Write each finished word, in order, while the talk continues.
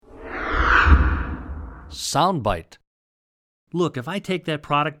soundbite. Look, if I take that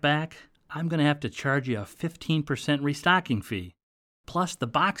product back, I'm going to have to charge you a 15% restocking fee. Plus, the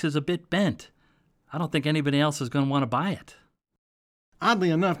box is a bit bent. I don't think anybody else is going to want to buy it.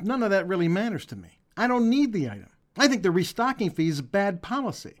 Oddly enough, none of that really matters to me. I don't need the item. I think the restocking fee is bad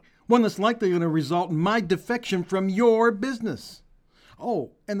policy, one that's likely going to result in my defection from your business.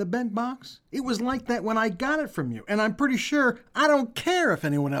 Oh, and the bent box? It was like that when I got it from you, and I'm pretty sure I don't care if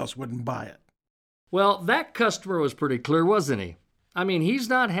anyone else wouldn't buy it. Well, that customer was pretty clear, wasn't he? I mean, he's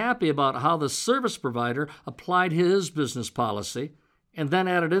not happy about how the service provider applied his business policy and then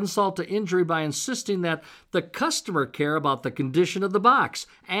added insult to injury by insisting that the customer care about the condition of the box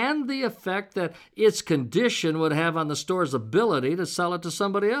and the effect that its condition would have on the store's ability to sell it to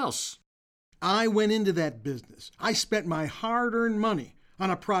somebody else. I went into that business. I spent my hard-earned money on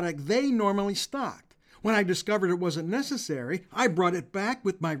a product they normally stocked. When I discovered it wasn't necessary, I brought it back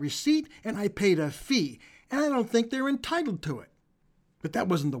with my receipt and I paid a fee, and I don't think they're entitled to it. But that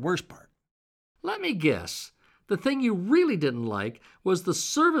wasn't the worst part. Let me guess. The thing you really didn't like was the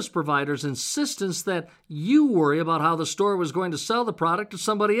service provider's insistence that you worry about how the store was going to sell the product to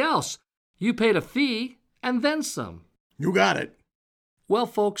somebody else. You paid a fee and then some. You got it. Well,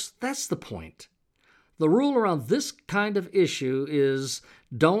 folks, that's the point. The rule around this kind of issue is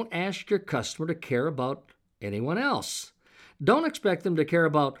don't ask your customer to care about anyone else. Don't expect them to care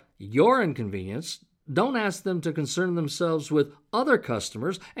about your inconvenience. Don't ask them to concern themselves with other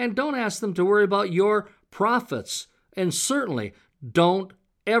customers, and don't ask them to worry about your profits. And certainly, don't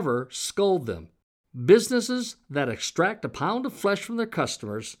ever scold them. Businesses that extract a pound of flesh from their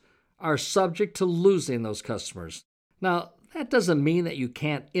customers are subject to losing those customers. Now, that doesn't mean that you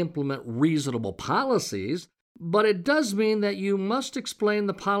can't implement reasonable policies, but it does mean that you must explain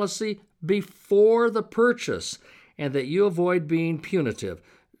the policy before the purchase and that you avoid being punitive,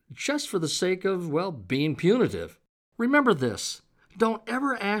 just for the sake of, well, being punitive. Remember this, don't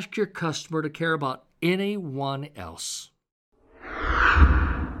ever ask your customer to care about anyone else.